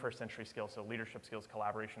 21st century skills, so leadership skills,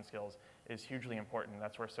 collaboration skills, is hugely important.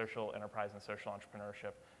 That's where social enterprise and social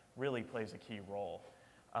entrepreneurship really plays a key role.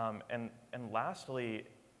 And lastly,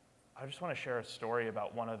 I just want to share a story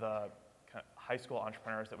about one of the high school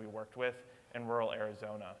entrepreneurs that we worked with in rural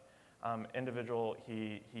Arizona. Individual,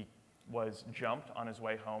 he was jumped on his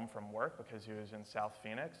way home from work because he was in South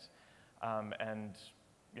Phoenix, and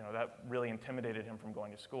that really intimidated him from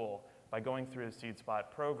going to school. By going through the Seed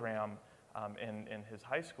Spot program in his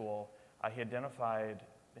high school, he identified,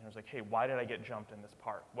 and he was like, hey, why did I get jumped in this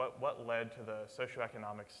park? What led to the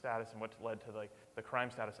socioeconomic status and what led to the crime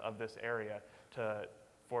status of this area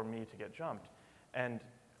for me to get jumped? And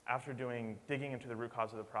after digging into the root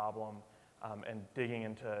cause of the problem and digging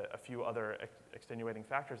into a few other extenuating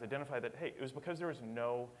factors, identified that, hey, it was because there was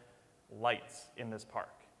no lights in this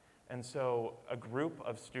park. And so a group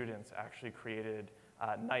of students actually created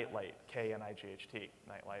Nightlight, K-N-I-G-H-T,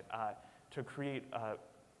 Nightlight, to create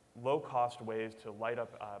low-cost ways to light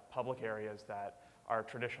up public areas that are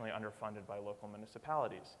traditionally underfunded by local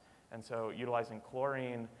municipalities. And so utilizing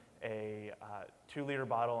chlorine, a 2-liter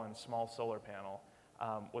bottle, and small solar panel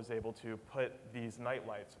was able to put these night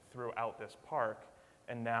lights throughout this park,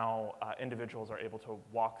 and now individuals are able to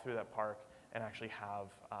walk through that park and actually have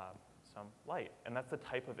some light. And that's the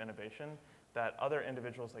type of innovation that other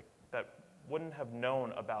individuals that wouldn't have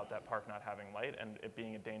known about that park not having light and it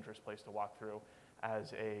being a dangerous place to walk through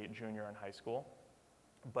as a junior in high school.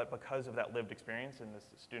 But because of that lived experience and this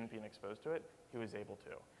student being exposed to it, he was able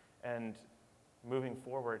to. And moving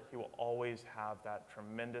forward, he will always have that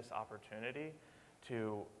tremendous opportunity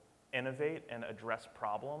to innovate and address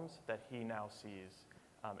problems that he now sees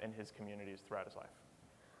in his communities throughout his life.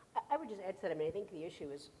 I would just add to that, I think the issue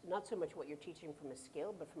is not so much what you're teaching from a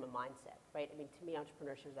skill, but from a mindset, right? To me,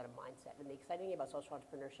 entrepreneurship is about a mindset. And the exciting thing about social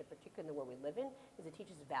entrepreneurship, particularly in the world we live in, is it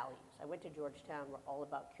teaches values. I went to Georgetown, we're all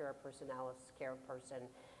about cura personalis, care of person,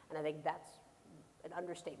 and I think that's an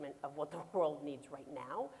understatement of what the world needs right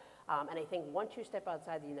now. And I think once you step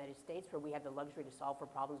outside the United States, where we have the luxury to solve for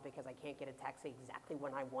problems because I can't get a taxi exactly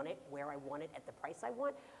when I want it, where I want it, at the price I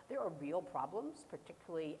want, there are real problems,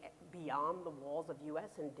 particularly beyond the walls of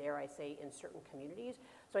US and dare I say in certain communities.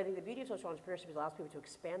 So I think the beauty of social entrepreneurship is it allows people to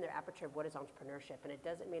expand their aperture of what is entrepreneurship. And it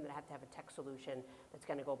doesn't mean that I have to have a tech solution that's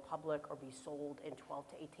going to go public or be sold in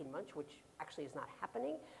 12 to 18 months, which actually is not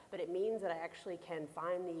happening. But it means that I actually can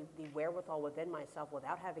find the wherewithal within myself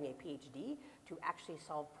without having a PhD to actually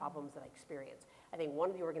solve problems that I experience. I think one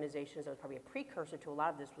of the organizations that was probably a precursor to a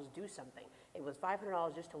lot of this was Do Something. It was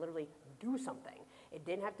 $500 just to literally do something. It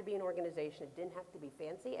didn't have to be an organization, it didn't have to be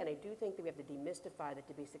fancy, and I do think that we have to demystify that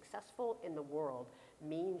to be successful in the world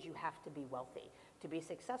means you have to be wealthy. To be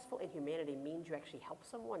successful in humanity means you actually help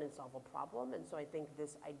someone and solve a problem, and so I think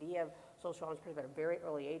this idea of social entrepreneurship at a very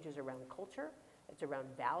early age is around culture, it's around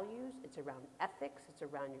values, it's around ethics, it's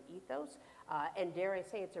around your ethos, and dare I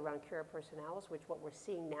say it's around cura personalis, which what we're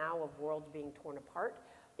seeing now of worlds being torn apart,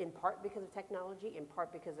 in part because of technology, in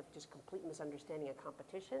part because of just complete misunderstanding of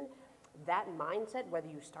competition. That mindset, whether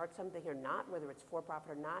you start something or not, whether it's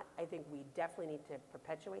for-profit or not, I think we definitely need to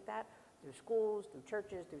perpetuate that through schools, through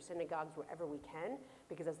churches, through synagogues, wherever we can,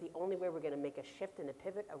 because that's the only way we're going to make a shift and a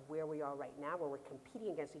pivot of where we are right now, where we're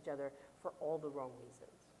competing against each other for all the wrong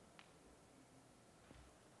reasons.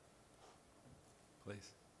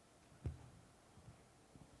 Please.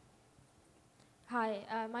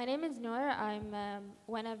 Hi, my name is Noor. I'm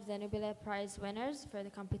one of the Nobel Prize winners for the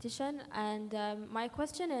competition. And my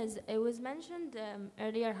question is, it was mentioned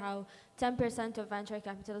earlier how 10% of venture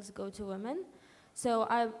capitals go to women. So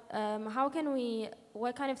how can we,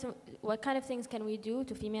 what kind of things can we do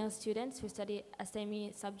to female students who study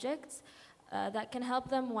STEM subjects that can help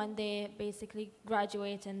them when they basically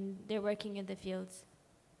graduate and they're working in the fields?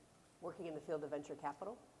 Working in the field of venture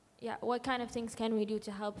capital? Yeah, what kind of things can we do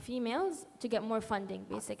to help females to get more funding,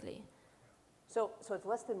 basically? So it's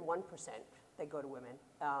less than 1% that go to women,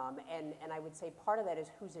 and I would say part of that is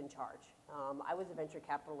who's in charge. I was a venture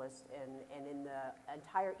capitalist, and in the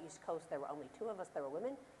entire East Coast, there were only 2 of us that were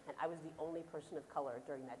women, and I was the only person of color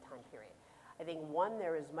during that time period. I think one,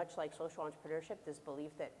 there is much like social entrepreneurship, this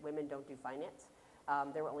belief that women don't do finance.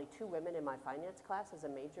 There were only 2 women in my finance class as a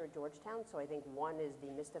major at Georgetown, so I think one is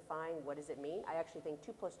demystifying what does it mean. I actually think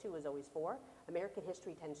 2 + 2 is always 4. American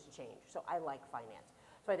history tends to change, so I like finance.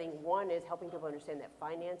 So I think one is helping people understand that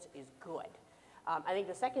finance is good. I think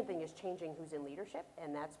the second thing is changing who's in leadership,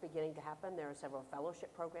 and that's beginning to happen. There are several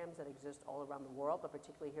fellowship programs that exist all around the world, but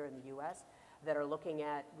particularly here in the US. that are looking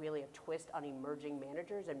at really a twist on emerging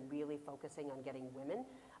managers and really focusing on getting women.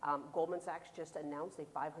 Goldman Sachs just announced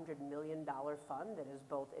a $500 million fund that is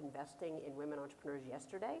both investing in women entrepreneurs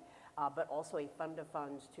yesterday, but also a fund of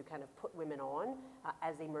funds to kind of put women on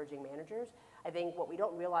as emerging managers. I think what we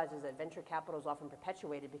don't realize is that venture capital is often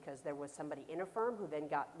perpetuated because there was somebody in a firm who then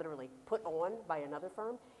got literally put on by another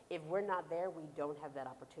firm. If we're not there, we don't have that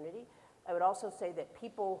opportunity. I would also say that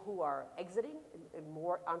people who are exiting,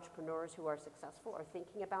 more entrepreneurs who are successful are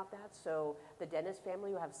thinking about that. So the Dennis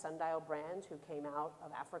family who have Sundial Brands, who came out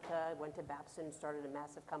of Africa, went to Babson, started a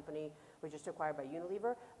massive company, was just acquired by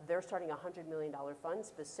Unilever. They're starting a $100 million fund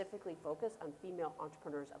specifically focused on female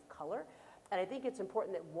entrepreneurs of color. And I think it's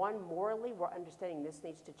important that, one, morally, we're understanding this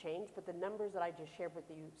needs to change, but the numbers that I just shared with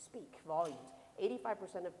you speak volumes.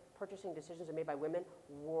 85% of purchasing decisions are made by women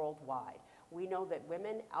worldwide. We know that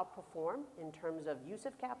women outperform in terms of use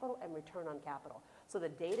of capital and return on capital. So the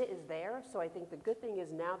data is there. So I think the good thing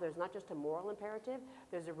is now there's not just a moral imperative,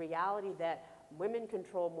 there's a reality that women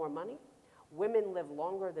control more money, women live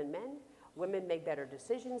longer than men, women make better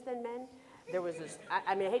decisions than men. There was this,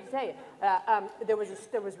 I mean, I hate to tell you,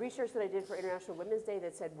 there was research that I did for International Women's Day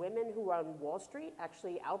that said women who are on Wall Street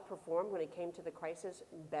actually outperformed when it came to the crisis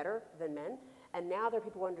better than men. And now there are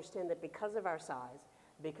people who understand that because of our size,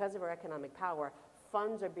 because of our economic power,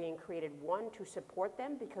 funds are being created, one, to support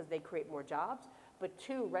them because they create more jobs, but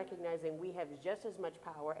two, recognizing we have just as much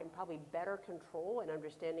power and probably better control and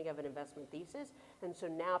understanding of an investment thesis. And so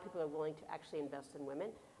now people are willing to actually invest in women.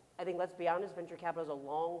 I think, let's be honest, venture capital is a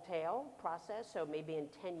long tail process, so maybe in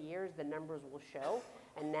 10 years the numbers will show.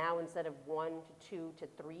 And now instead of 1 to 2 to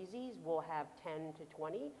 3 Zs, we'll have 10 to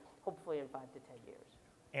 20, hopefully in 5 to 10 years.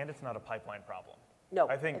 And it's not a pipeline problem. No,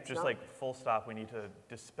 I think it's just not. like full stop, we need to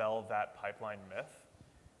dispel that pipeline myth.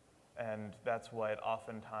 And that's what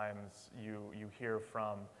oftentimes you hear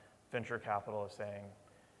from venture capitalists saying,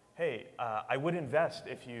 hey, I would invest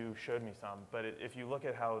if you showed me some. But if you look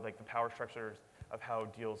at how like the power structures of how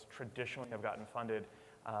deals traditionally have gotten funded,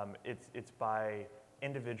 it's by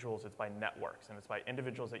individuals, it's by networks, and it's by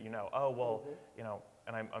individuals that you know. Oh, well, you know,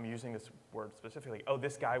 and I'm using this word specifically, oh,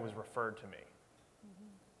 this guy was referred to me.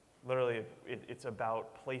 Literally, it's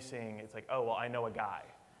about placing, it's like, oh, well, I know a guy,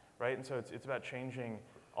 right? And so it's about changing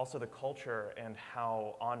also the culture and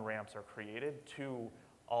how on-ramps are created to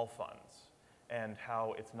all funds and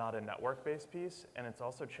how it's not a network-based piece, and it's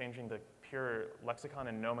also changing the pure lexicon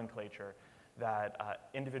and nomenclature that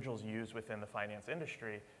individuals use within the finance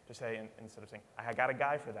industry to say, instead of saying, I got a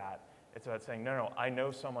guy for that, it's about saying, no, I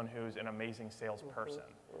know someone who's an amazing salesperson,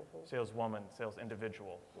 saleswoman, sales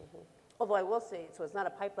individual. Although I will say, so it's not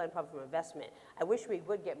a pipeline problem from investment. I wish we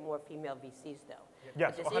would get more female VCs, though.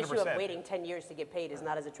 Yes, but this 100%. issue of waiting 10 years to get paid is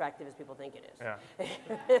not as attractive as people think it is.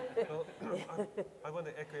 Yeah. Well, I want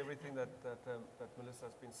to echo everything that Melissa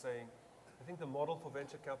has been saying. I think the model for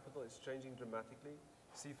venture capital is changing dramatically.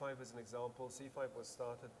 C5 is an example. C5 was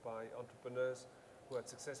started by entrepreneurs who had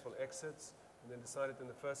successful exits and then decided in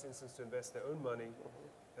the first instance to invest their own money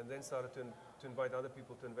and then started to invite other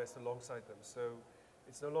people to invest alongside them. So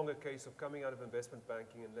it's no longer a case of coming out of investment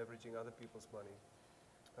banking and leveraging other people's money.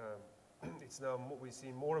 It's now, we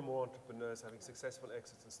see more and more entrepreneurs having successful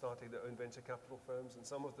exits and starting their own venture capital firms, and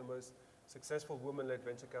some of the most successful women-led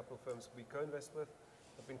venture capital firms we co-invest with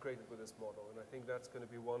have been created with this model, and I think that's going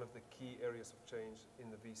to be one of the key areas of change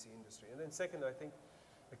in the VC industry. And then second, I think,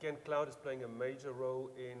 again, cloud is playing a major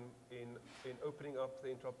role in opening up the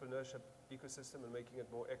entrepreneurship ecosystem and making it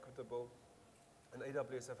more equitable, and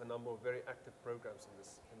AWS have a number of very active programs in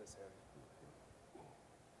this area.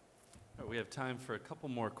 We have time for a couple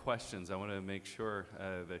more questions. I want to make sure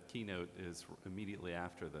the keynote is immediately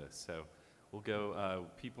after this. So we'll go,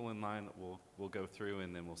 people in line, we'll go through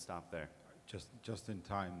and then we'll stop there. Just in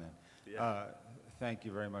time then. Yeah. Thank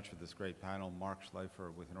you very much for this great panel. Mark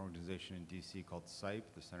Schleifer with an organization in DC called CIPE,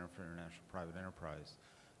 the Center for International Private Enterprise.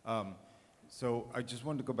 So I just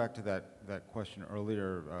wanted to go back to that question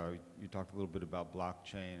earlier. You talked a little bit about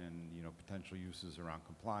blockchain and potential uses around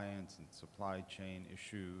compliance and supply chain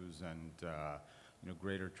issues and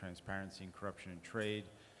greater transparency and corruption in trade.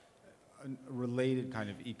 A related kind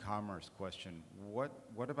of e-commerce question: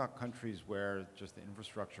 what about countries where just the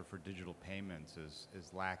infrastructure for digital payments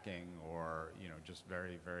is lacking, or just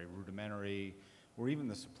very, very rudimentary, or even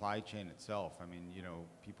the supply chain itself? I mean,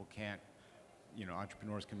 people can't.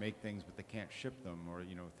 Entrepreneurs can make things, but they can't ship them, or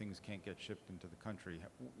things can't get shipped into the country.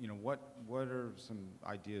 What are some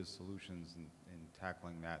ideas, solutions in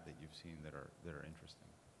tackling that you've seen that are interesting?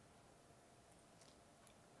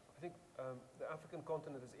 I think the African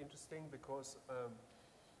continent is interesting because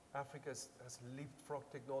has leapfrog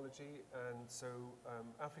technology, and so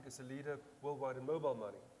Africa's a leader worldwide in mobile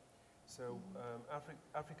money. So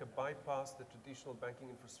Africa bypassed the traditional banking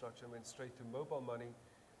infrastructure and went straight to mobile money.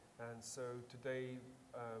 And so today,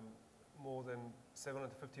 more than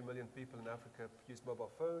 750 million people in Africa use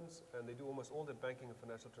mobile phones, and they do almost all their banking and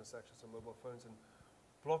financial transactions on mobile phones. And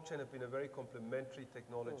blockchain has been a very complementary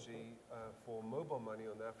technology for mobile money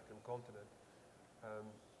on the African continent.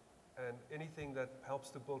 And anything that helps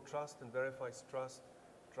to build trust and verifies trust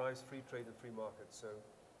drives free trade and free markets. So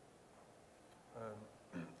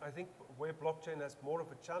I think where blockchain has more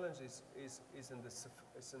of a challenge is in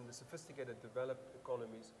the sophisticated developed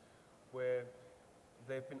economies, where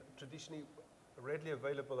they've been traditionally readily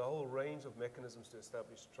available a whole range of mechanisms to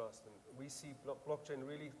establish trust. And we see blockchain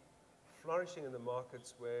really flourishing in the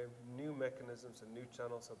markets where new mechanisms and new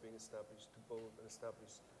channels are being established to build and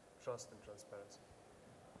establish trust and transparency.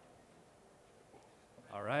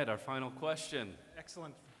 All right, our final question.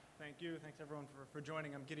 Excellent. Thank you. Thanks everyone for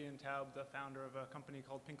joining. I'm Gideon Taub, the founder of a company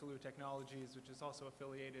called Pinkaloo Technologies, which is also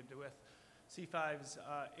affiliated with C5's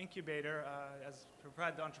incubator. As to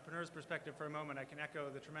provide the entrepreneur's perspective for a moment, I can echo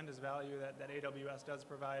the tremendous value that AWS does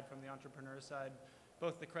provide from the entrepreneur side.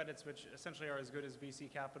 Both the credits, which essentially are as good as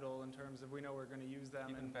VC capital in terms of we know we're going to use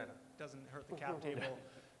them and it doesn't hurt the cap table,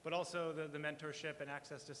 but also the mentorship and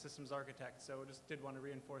access to systems architects. So just did want to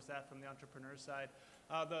reinforce that from the entrepreneur side.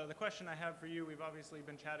 The question I have for you, we've obviously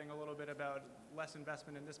been chatting a little bit about less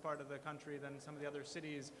investment in this part of the country than some of the other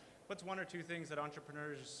cities. What's one or two things that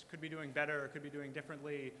entrepreneurs could be doing better or could be doing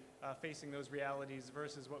differently facing those realities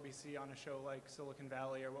versus what we see on a show like Silicon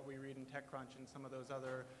Valley or what we read in TechCrunch and some of those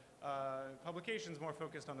other publications more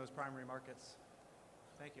focused on those primary markets?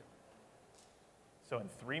 Thank you. So in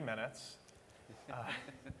 3 minutes,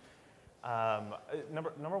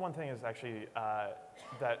 number one thing is actually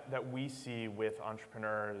that we see with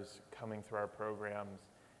entrepreneurs coming through our programs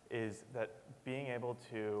is that being able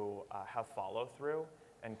to have follow through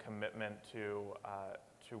and commitment to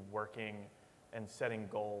working and setting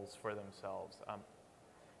goals for themselves.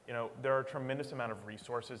 You know, there are a tremendous amount of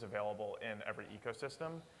resources available in every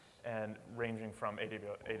ecosystem, and ranging from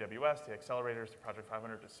AWS to accelerators to Project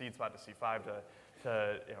 500 to SeedSpot to C5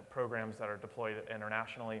 to programs that are deployed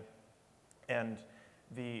internationally. And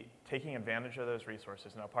the taking advantage of those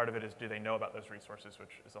resources. Now, part of it is, do they know about those resources,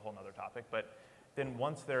 which is a whole other topic. But then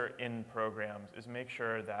once they're in programs, is make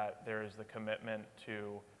sure that there is the commitment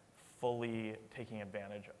to fully taking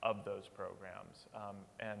advantage of those programs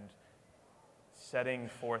and setting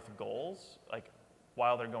forth goals, like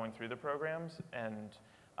while they're going through the programs, and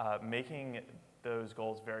making those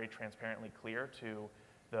goals very transparently clear to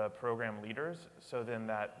the program leaders, so then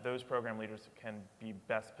that those program leaders can be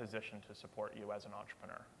best positioned to support you as an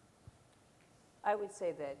entrepreneur. I would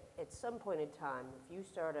say that at some point in time, if you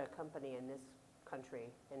start a company in this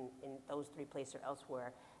country, in those 3 places or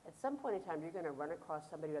elsewhere, at some point in time, you're going to run across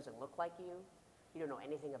somebody who doesn't look like you don't know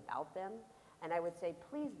anything about them, and I would say,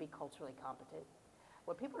 please be culturally competent.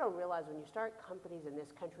 What people don't realize, when you start companies in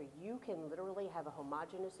this country, you can literally have a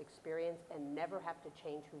homogeneous experience and never have to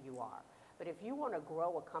change who you are. But if you want to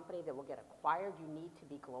grow a company that will get acquired, you need to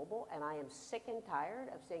be global. And I am sick and tired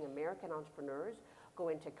of seeing American entrepreneurs go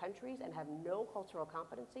into countries and have no cultural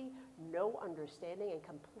competency, no understanding, and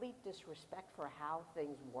complete disrespect for how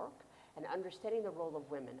things work, and understanding the role of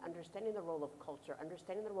women, understanding the role of culture,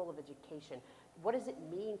 understanding the role of education. What does it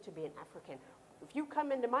mean to be an African? If you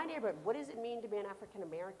come into my neighborhood, what does it mean to be an African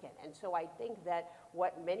American? And so I think that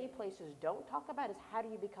what many places don't talk about is, how do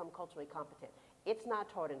you become culturally competent? It's not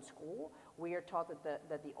taught in school. We are taught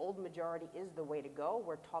that the old majority is the way to go.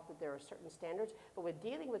 We're taught that there are certain standards. But with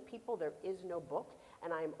dealing with people, there is no book.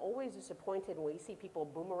 And I am always disappointed when we see people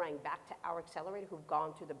boomerang back to our accelerator who've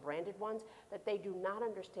gone to the branded ones, that they do not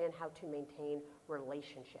understand how to maintain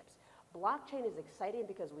relationships. Blockchain is exciting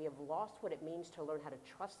because we have lost what it means to learn how to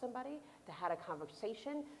trust somebody, to have a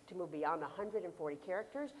conversation, to move beyond 140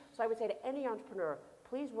 characters. So I would say to any entrepreneur,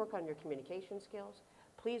 please work on your communication skills,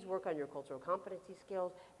 please work on your cultural competency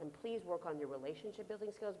skills, and please work on your relationship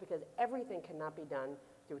building skills, because everything cannot be done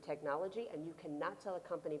through technology, and you cannot sell a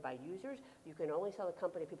company by users. You can only sell a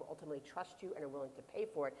company if people ultimately trust you and are willing to pay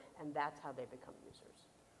for it, and that's how they become users.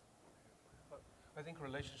 I think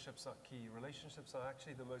relationships are key. Relationships are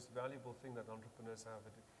actually the most valuable thing that entrepreneurs have.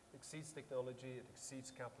 It exceeds technology, it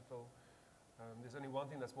exceeds capital. There's only one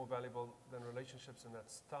thing that's more valuable than relationships, and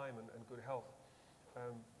that's time and good health.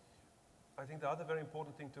 I think the other very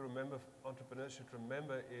important thing to remember, entrepreneurs should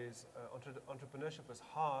remember, is entrepreneurship is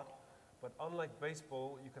hard, but unlike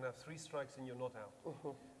baseball, you can have 3 strikes and you're not out.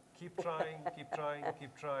 Keep trying, keep trying,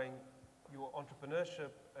 keep trying. your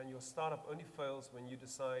entrepreneurship and your startup only fails when you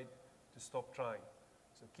decide to stop trying.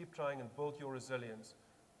 So keep trying and build your resilience,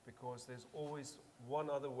 because there's always one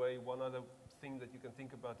other way, one other thing that you can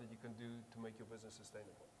think about that you can do to make your business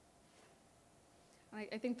sustainable.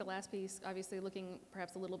 I think the last piece, obviously looking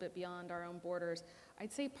perhaps a little bit beyond our own borders,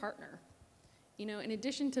 I'd say partner. You know, in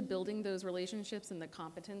addition to building those relationships and the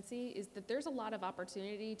competency, is that there's a lot of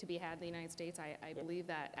opportunity to be had in the United States. I believe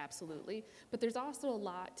that absolutely. But there's also a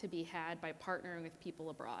lot to be had by partnering with people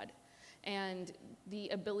abroad. And the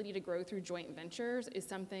ability to grow through joint ventures is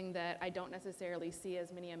something that I don't necessarily see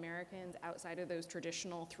as many Americans outside of those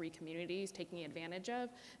traditional 3 communities taking advantage of.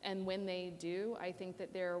 And when they do, I think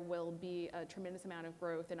that there will be a tremendous amount of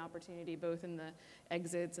growth and opportunity, both in the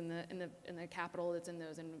exits and the capital that's in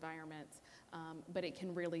those environments. But it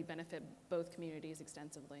can really benefit both communities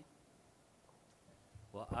extensively.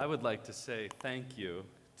 Well, I would like to say thank you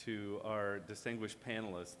to our distinguished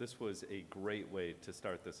panelists. This was a great way to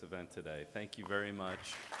start this event today. Thank you very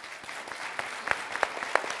much.